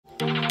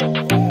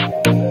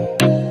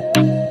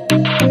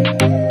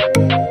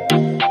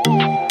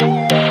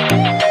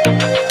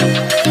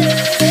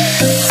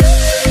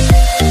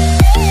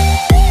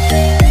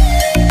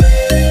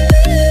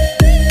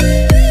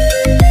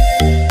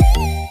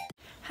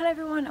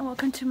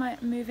To my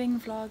moving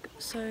vlog.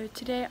 So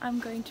today I'm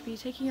going to be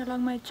taking you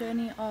along my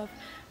journey of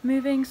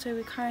moving. So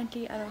we're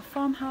currently at our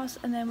farmhouse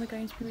and then we're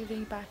going to be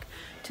moving back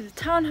to the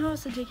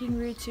townhouse and taking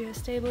Rue to her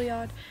stable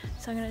yard.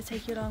 So I'm going to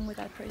take you along with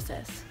that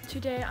process.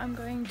 Today I'm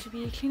going to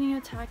be cleaning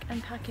a tack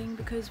and packing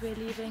because we're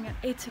leaving at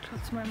 8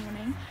 o'clock tomorrow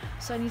morning.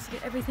 So I need to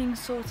get everything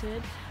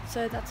sorted.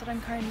 So that's what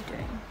I'm currently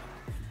doing.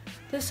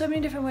 There's so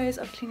many different ways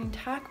of cleaning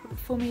tack.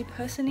 For me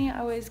personally, I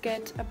always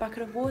get a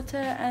bucket of water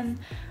and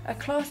a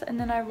cloth and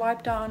then I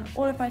wipe down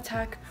all of my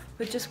tack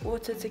with just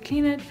water to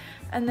clean it.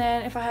 And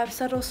then if I have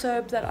saddle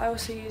soap, that I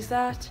also use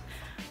that.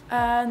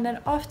 And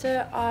then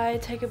after, I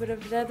take a bit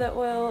of leather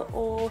oil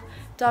or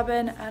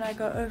dubbin and I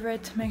go over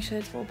it to make sure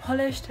it's all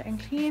polished and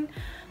clean.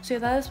 So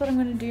that is what I'm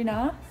going to do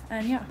now,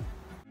 and yeah.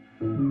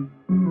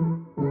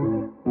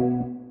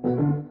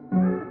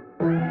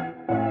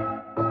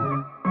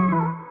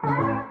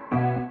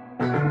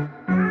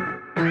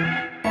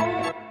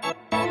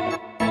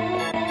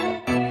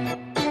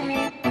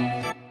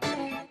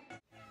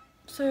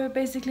 So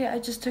basically I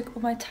just took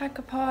all my tack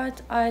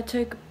apart. I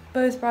took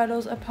both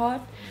bridles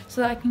apart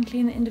so that I can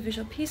clean the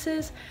individual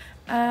pieces,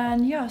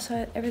 and yeah,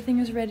 so everything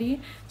is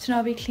ready to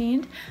now be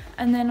cleaned.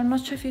 And then I'm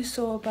not sure if you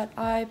saw, but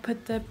I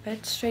put the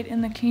bit straight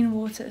in the clean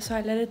water, so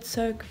I let it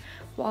soak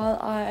while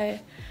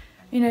I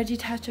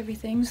detach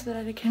everything so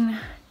that it can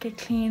get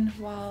clean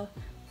while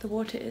the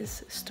water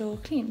is still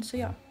clean. So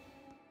yeah.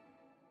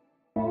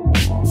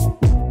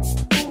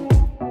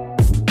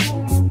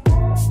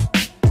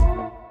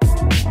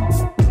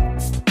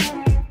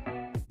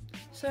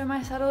 So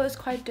my saddle is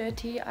quite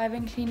dirty. I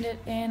haven't cleaned it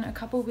in a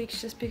couple of weeks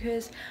just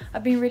because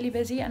I've been really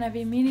busy and I've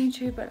been meaning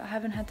to, but I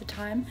haven't had the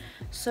time.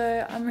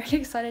 So I'm really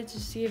excited to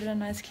just give it a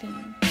nice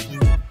cleaning.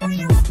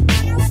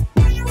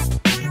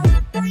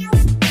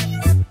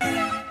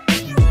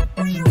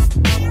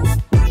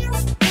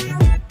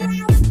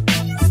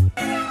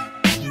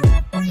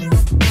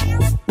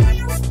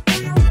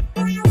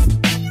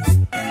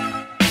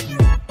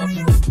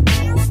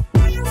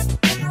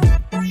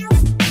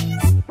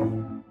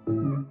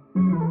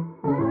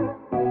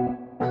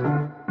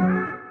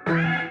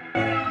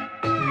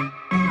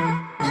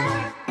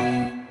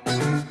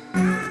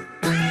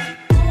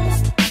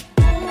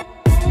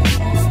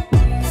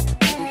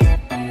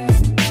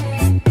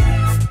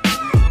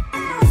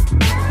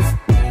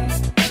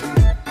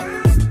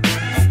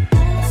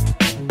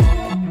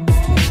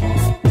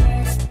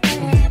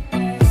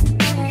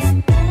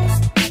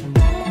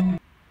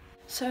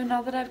 So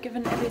now that I've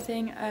given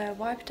everything a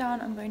wipe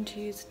down, I'm going to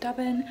use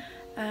dubbin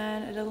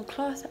and a little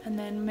cloth and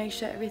then make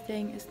sure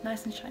everything is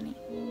nice and shiny.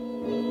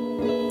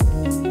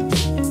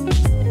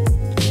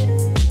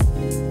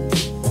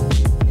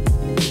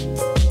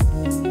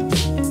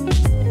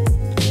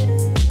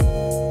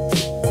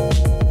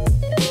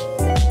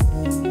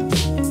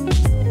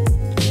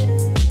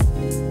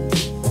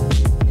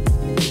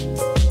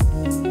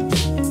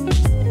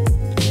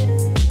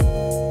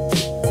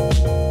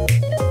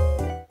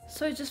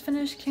 So I just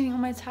finished cleaning all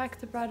my tack,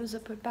 the bridles are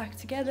put back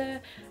together,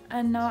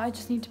 and now I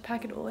just need to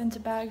pack it all into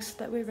bags so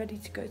that we're ready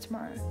to go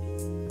tomorrow.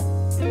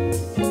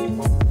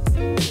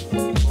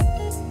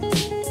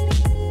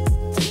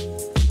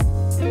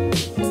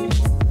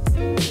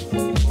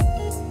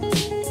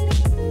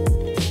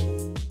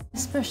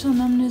 Special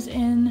numbers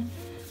in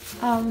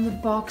the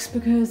box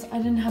because I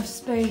didn't have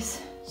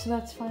space, so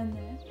that's fine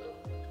there.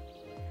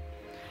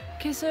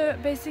 Okay, so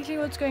basically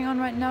what's going on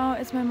right now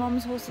is my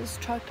mom's horse is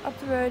trucked up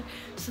the road,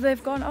 so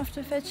they've gone off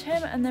to fetch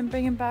him and then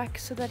bring him back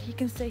so that he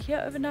can stay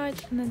here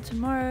overnight, and then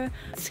tomorrow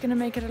it's gonna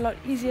make it a lot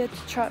easier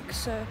to truck,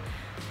 so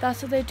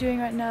that's what they're doing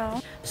right now.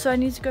 So I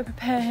need to go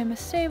prepare him a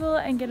stable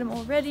and get him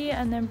all ready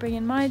and then bring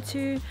in my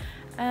two,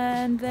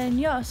 and then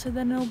yeah, so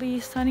then it'll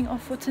be signing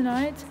off for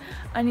tonight.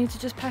 I need to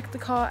just pack the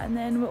car and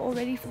then we're all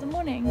ready for the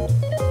morning.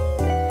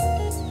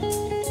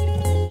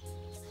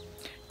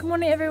 Good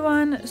morning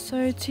everyone.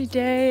 So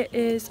today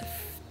is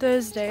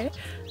Thursday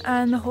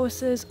and the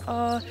horses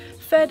are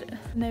fed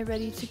and they're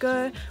ready to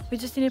go. We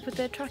just need to put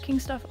their tracking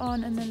stuff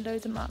on and then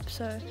load them up,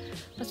 so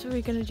that's what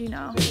we're gonna do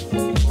now.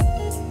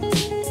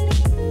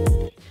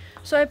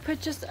 So I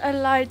put just a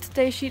light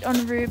day sheet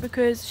on Rue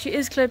because she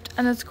is clipped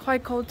and it's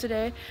quite cold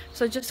today,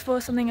 so just for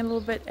something a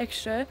little bit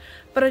extra,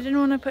 but I didn't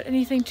want to put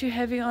anything too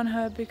heavy on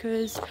her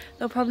because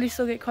they'll probably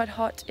still get quite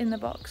hot in the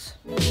box.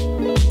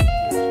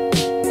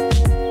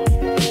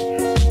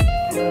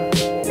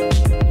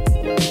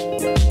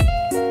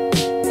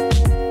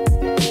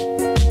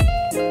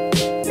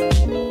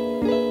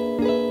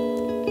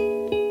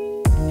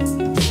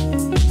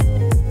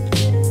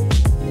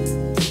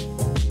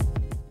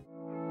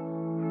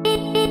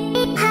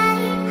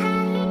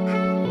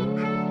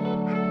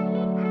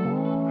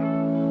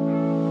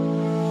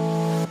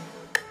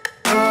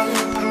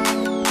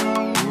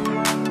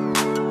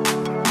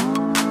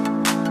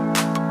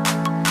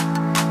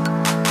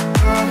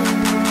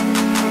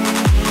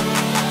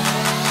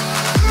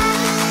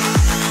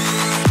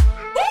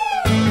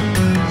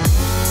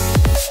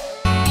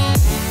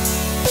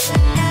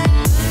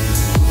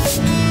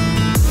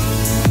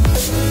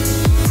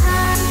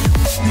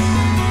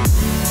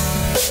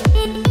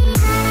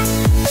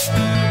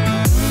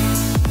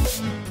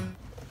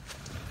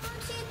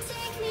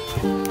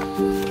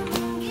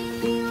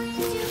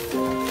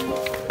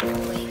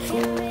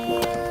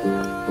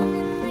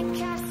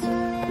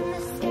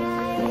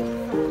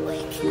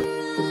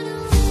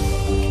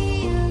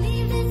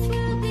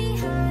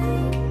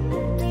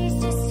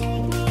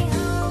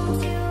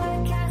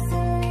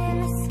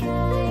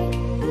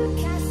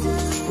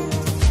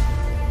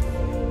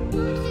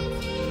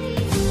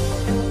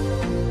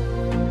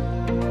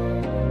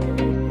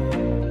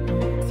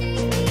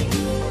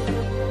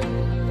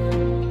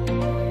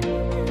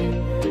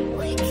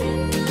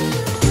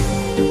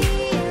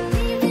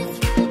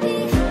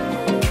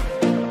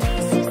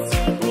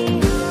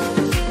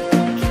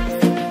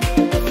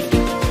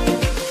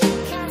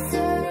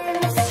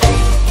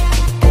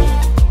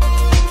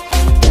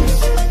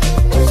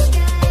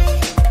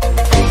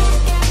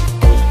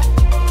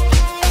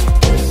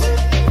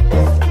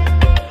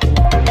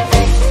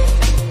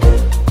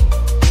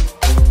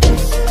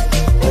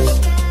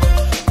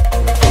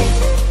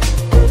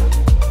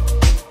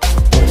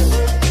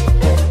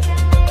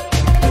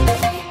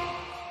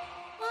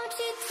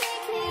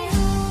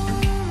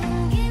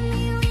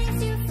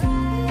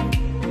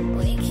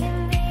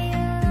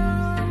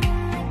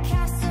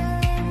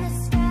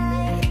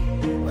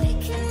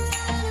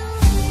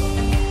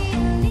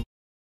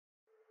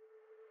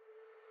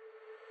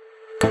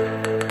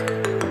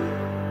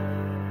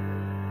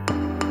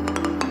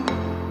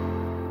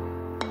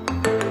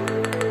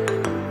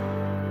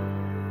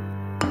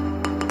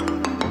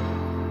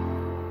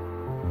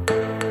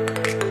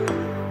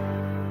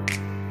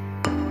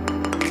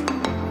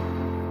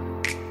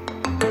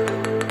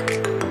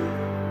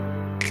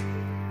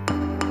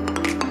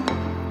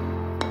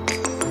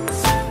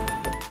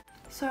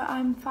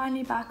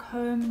 finally back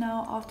home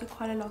now after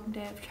quite a long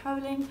day of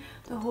traveling.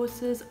 The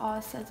horses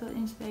are settled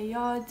into their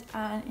yards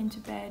and into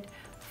bed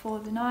for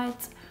the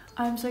night.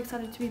 I'm so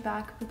excited to be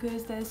back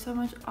because there's so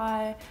much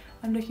I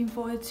am looking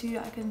forward to.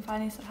 I can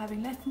finally start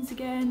having lessons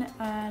again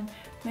and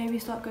maybe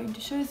start going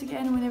to shows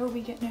again whenever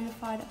we get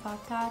notified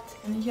about that.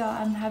 And yeah,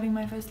 I'm having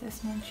my first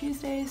lesson on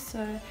Tuesday,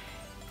 so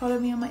follow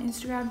me on my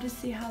Instagram to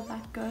see how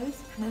that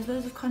goes. And there's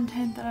loads of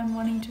content that I'm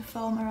wanting to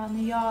film around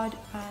the yard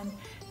and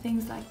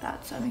things like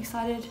that, so I'm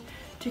excited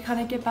to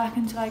kind of get back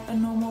into like a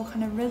normal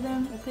kind of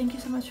rhythm. But thank you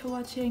so much for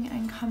watching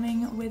and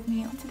coming with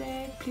me on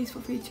today. Please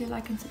feel free to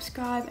like and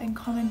subscribe and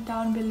comment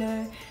down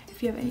below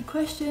if you have any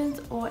questions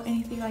or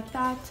anything like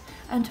that,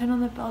 and turn on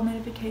the bell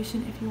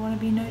notification if you want to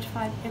be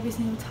notified every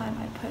single time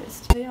I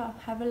post. So yeah,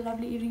 have a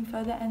lovely evening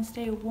further and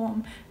stay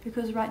warm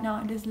because right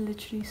now it is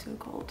literally so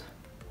cold.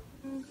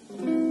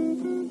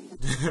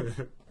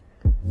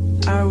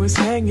 I was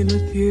hanging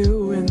with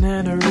you and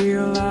then I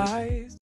realized